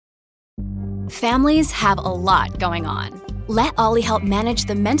Families have a lot going on. Let Ollie help manage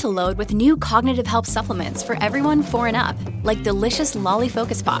the mental load with new cognitive help supplements for everyone 4 and up, like delicious Lolly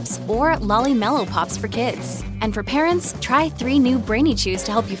Focus Pops or Lolly Mellow Pops for kids. And for parents, try 3 new Brainy Chews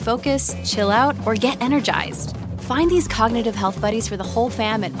to help you focus, chill out, or get energized. Find these cognitive health buddies for the whole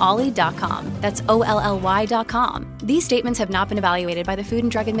fam at ollie.com. That's OLLY.com. These statements have not been evaluated by the Food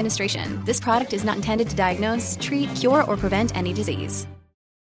and Drug Administration. This product is not intended to diagnose, treat, cure, or prevent any disease.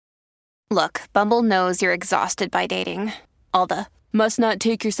 Look, Bumble knows you're exhausted by dating. All the, must not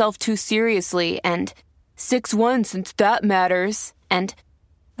take yourself too seriously, and 6'1" since that matters, and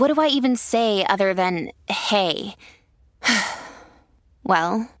what do I even say other than, hey?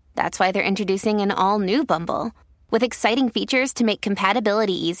 Well, that's why they're introducing an all-new Bumble, with exciting features to make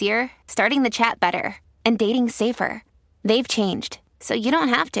compatibility easier, starting the chat better, and dating safer. They've changed, so you don't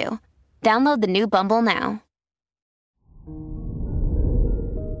have to. Download the new Bumble now.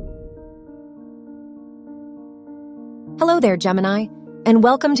 Hello there, Gemini, and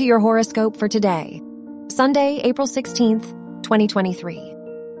welcome to your horoscope for today, Sunday, April 16th, 2023.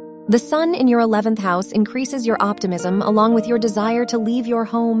 The sun in your 11th house increases your optimism along with your desire to leave your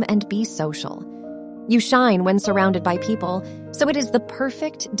home and be social. You shine when surrounded by people, so it is the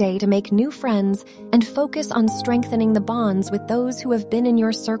perfect day to make new friends and focus on strengthening the bonds with those who have been in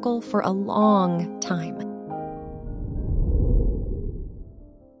your circle for a long time.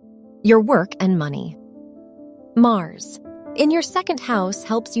 Your work and money. Mars, in your 2nd house,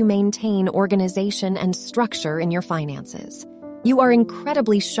 helps you maintain organization and structure in your finances. You are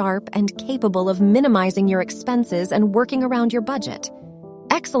incredibly sharp and capable of minimizing your expenses and working around your budget.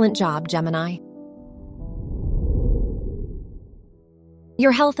 Excellent job, Gemini.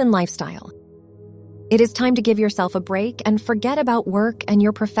 Your health and lifestyle. It is time to give yourself a break and forget about work and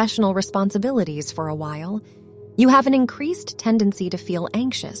your professional responsibilities for a while. You have an increased tendency to feel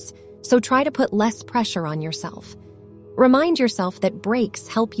anxious, so try to put less pressure on yourself. Remind yourself that breaks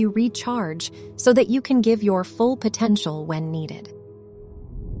help you recharge so that you can give your full potential when needed.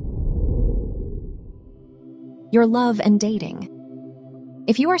 Your love and dating.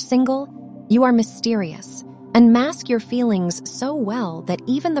 If you are single, you are mysterious and mask your feelings so well that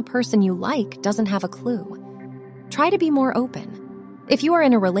even the person you like doesn't have a clue. Try to be more open. If you are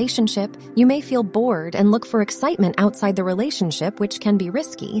in a relationship, you may feel bored and look for excitement outside the relationship, which can be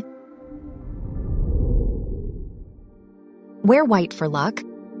risky. Wear white for luck.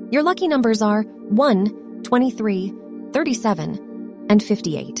 Your lucky numbers are 1, 23, 37, and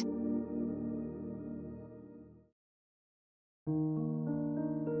 58.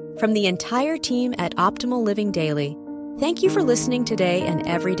 From the entire team at Optimal Living Daily, thank you for listening today and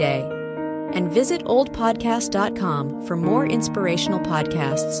every day. And visit oldpodcast.com for more inspirational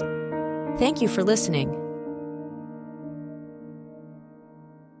podcasts. Thank you for listening.